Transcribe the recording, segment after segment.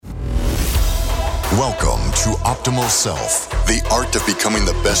Welcome to Optimal Self, the art of becoming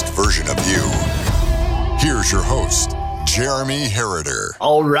the best version of you. Here's your host, Jeremy Herriter.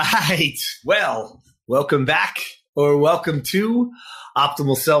 All right. Well, welcome back or welcome to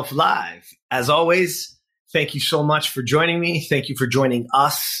Optimal Self Live. As always, thank you so much for joining me. Thank you for joining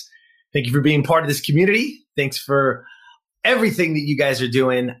us. Thank you for being part of this community. Thanks for everything that you guys are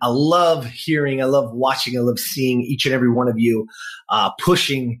doing. I love hearing, I love watching, I love seeing each and every one of you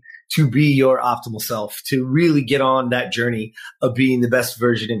pushing to be your optimal self, to really get on that journey of being the best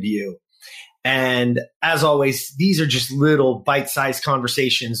version of you. And as always, these are just little bite-sized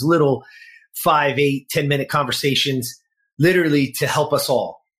conversations, little 5, 8, 10-minute conversations, literally to help us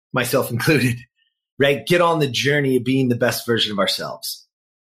all, myself included, right? Get on the journey of being the best version of ourselves.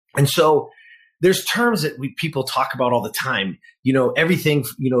 And so there's terms that people talk about all the time, everything,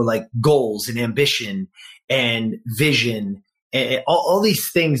 like goals and ambition and vision and all these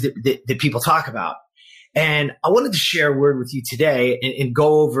things that people talk about. And I wanted to share a word with you today and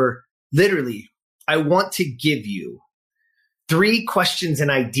go over, literally, I want to give you 3 questions and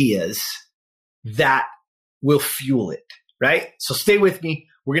ideas that will fuel it, right? So stay with me.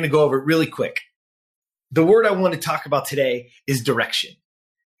 We're going to go over it really quick. The word I want to talk about today is direction.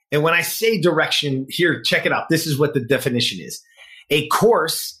 And when I say direction, here, check it out. This is what the definition is. A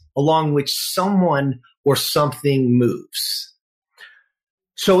course along which someone or something moves.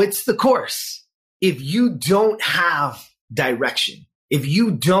 So it's the course. If you don't have direction, if you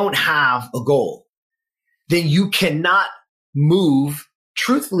don't have a goal, then you cannot move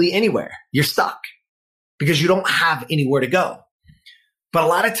truthfully anywhere. You're stuck because you don't have anywhere to go. But a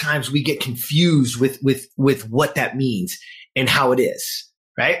lot of times we get confused with what that means and how it is,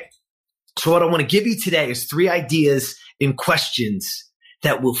 right? So what I want to give you today is 3 ideas and questions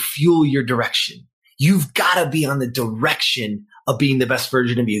that will fuel your direction. You've got to be on the direction of being the best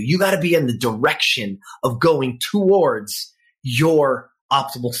version of you. You got to be in the direction of going towards your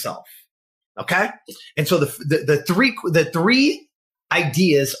optimal self. Okay? And so the three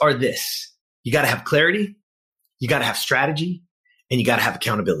ideas are this. You got to have clarity, you got to have strategy, and you got to have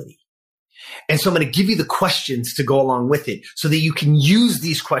accountability. And so I'm going to give you the questions to go along with it so that you can use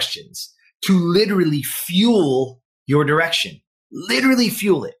these questions to literally fuel your direction. Literally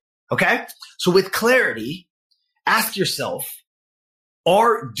fuel it. Okay? So with clarity, ask yourself,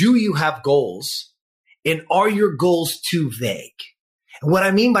 do you have goals? And are your goals too vague? And what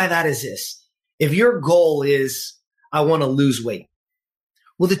I mean by that is this. If your goal is, I want to lose weight.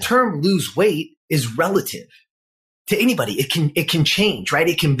 Well, the term lose weight is relative to anybody. It can change, right?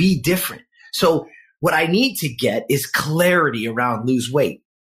 It can be different. So what I need to get is clarity around lose weight.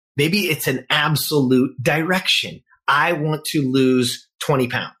 Maybe it's an absolute direction. I want to lose 20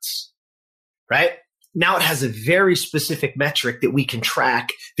 pounds, right? Now it has a very specific metric that we can track,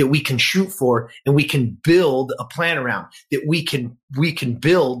 that we can shoot for, and we can build a plan around, that we can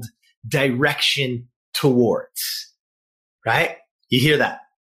build direction towards, right? You hear that?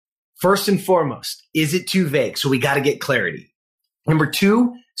 First and foremost, is it too vague? So we got to get clarity. Number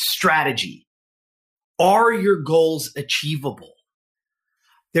 2, strategy. Are your goals achievable?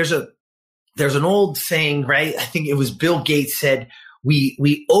 There's an old saying, right? I think it was Bill Gates said,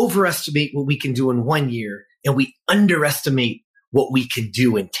 we overestimate what we can do in 1 year and we underestimate what we can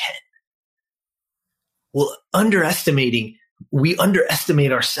do in 10. Well, we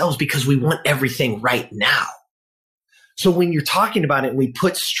underestimate ourselves because we want everything right now. So when you're talking about it, and we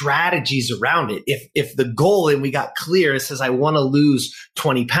put strategies around it. If the goal, and we got clear, it says, I want to lose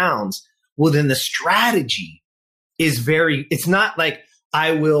 20 pounds. Well, then the strategy is it's not like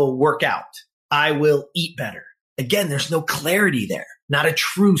I will work out. I will eat better. Again, there's no clarity there, not a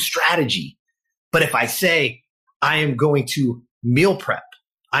true strategy. But if I say, I am going to meal prep,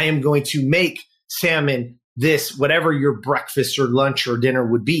 I am going to make salmon this, whatever your breakfast or lunch or dinner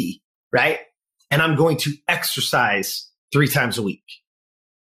would be, right? And I'm going to exercise 3 times a week.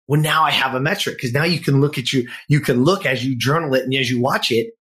 Well, now I have a metric because now you can look as you journal it and as you watch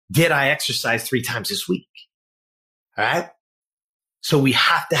it, did I exercise 3 times this week? All right. So we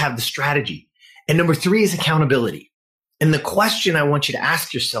have to have the strategy. And number 3 is accountability. And the question I want you to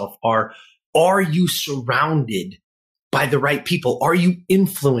ask yourself are you surrounded by the right people? Are you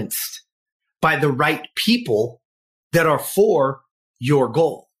influenced by the right people that are for your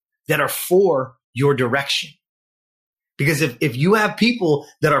goal, that are for your direction? Because if you have people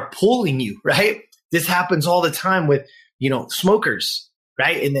that are pulling you, right? This happens all the time with, smokers,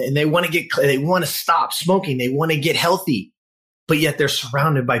 right? And they want to stop smoking. They want to get healthy, but yet they're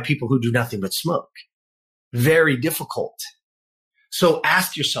surrounded by people who do nothing but smoke. Very difficult. So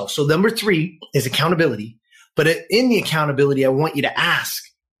ask yourself. So number 3 is accountability. But in the accountability, I want you to ask,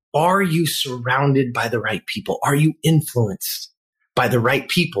 Are you surrounded by the right people? Are you influenced by the right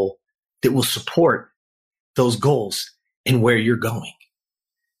people that will support those goals and where you're going?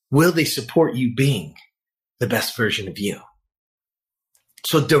 Will they support you being the best version of you?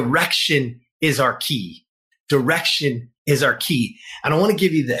 So direction is our key. Direction is our key. And I want to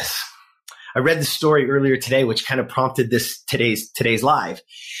give you this. I read the story earlier today, which kind of prompted this today's live.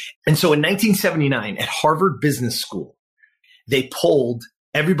 And so in 1979 at Harvard Business School, they polled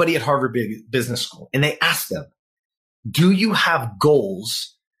everybody at Harvard Business School and they asked them, do you have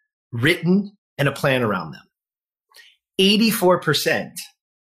goals written and a plan around them? 84%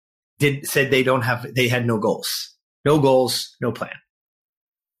 said they had no goals, no plan,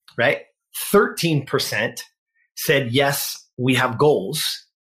 right? 13% said, yes, we have goals,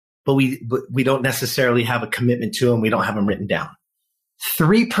 but we don't necessarily have a commitment to them. We don't have them written down.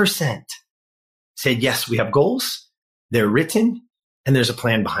 3% said, yes, we have goals. They're written and there's a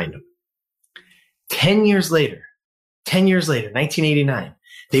plan behind them. 10 years later, 1989,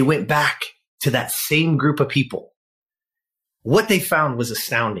 they went back to that same group of people. What they found was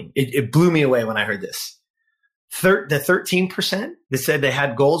astounding. It blew me away when I heard this. The 13% that said they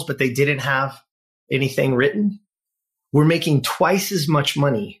had goals, but they didn't have anything written, were making twice as much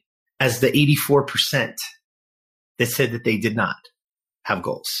money as the 84% that said that they did not have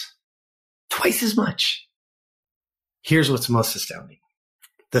goals. Twice as much. Here's what's most astounding.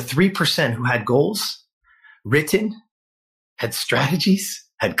 The 3% who had goals written, had strategies,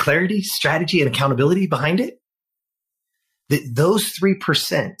 had clarity, strategy, and accountability behind it, those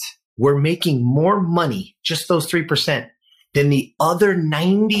 3% were making more money, just those 3%, than the other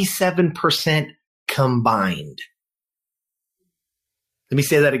 97% combined. Let me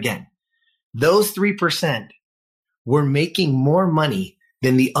say that again. Those 3% were making more money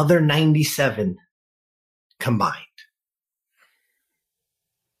than the other 97 combined.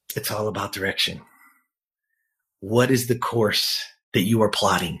 It's all about direction. What is the course that you are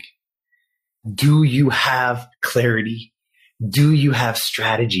plotting? Do you have clarity? Do you have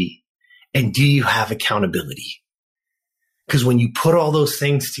strategy? And do you have accountability? Because when you put all those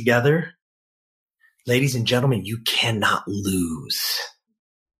things together, ladies and gentlemen, you cannot lose.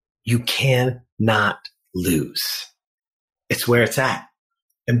 You cannot lose. It's where it's at.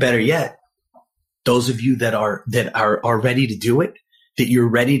 And better yet, those of you that are ready to do it, that you're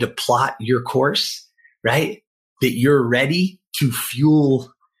ready to plot your course, right? That you're ready to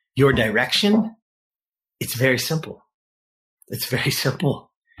fuel your direction. It's very simple. It's very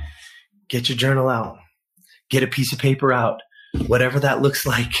simple. Get your journal out. Get a piece of paper out. Whatever that looks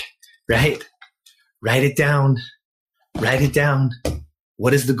like, right? Write it down. Write it down.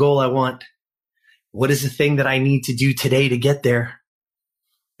 What is the goal I want? What is the thing that I need to do today to get there?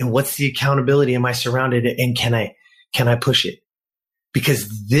 And what's the accountability? Am I surrounded? And can I push it?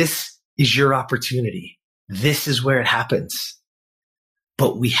 Because this is your opportunity. This is where it happens.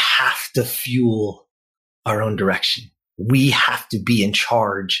 But we have to fuel our own direction. We have to be in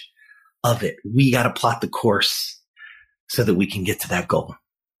charge of it. We got to plot the course so that we can get to that goal.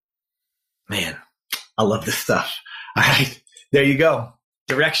 Man, I love this stuff. All right, there you go.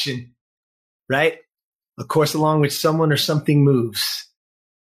 Direction, right? A course along which someone or something moves.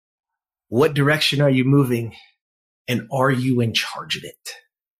 What direction are you moving? And are you in charge of it?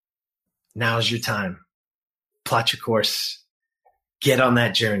 Now's your time. Plot your course. Get on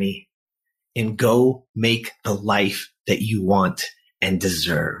that journey and go make the life that you want and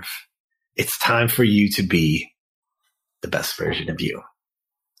deserve. It's time for you to be the best version of you.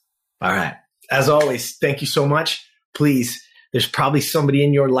 All right. As always, thank you so much. Please, there's probably somebody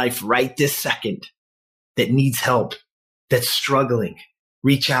in your life right this second that needs help, that's struggling.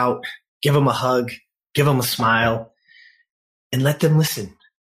 Reach out, give them a hug, give them a smile, and let them listen,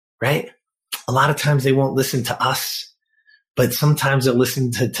 right? A lot of times they won't listen to us, but sometimes they'll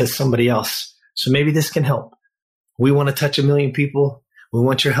listen to somebody else. So maybe this can help. We want to touch 1 million people. We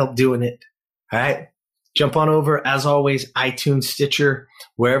want your help doing it. All right. Jump on over, as always, iTunes, Stitcher,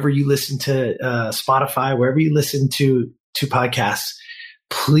 wherever you listen to Spotify, wherever you listen to podcasts.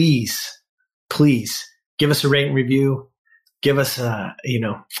 Please give us a rate and review. Give us a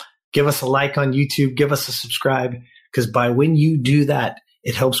like on YouTube. Give us a subscribe, because when you do that,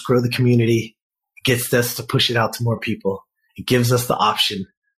 it helps grow the community. It gets us to push it out to more people. It gives us the option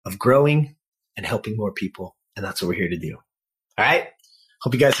of growing and helping more people. And that's what we're here to do. All right.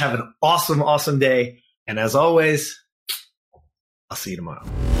 Hope you guys have an awesome, awesome day. And as always, I'll see you tomorrow.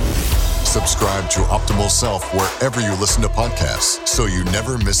 Subscribe to Optimal Self wherever you listen to podcasts so you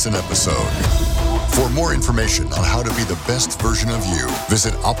never miss an episode. For more information on how to be the best version of you,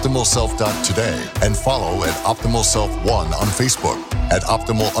 visit optimalself.today and follow at Optimal Self 1 on Facebook. at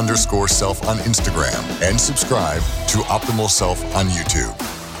optimal_self on Instagram and subscribe to Optimal Self on YouTube.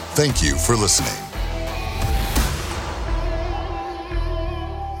 Thank you for listening.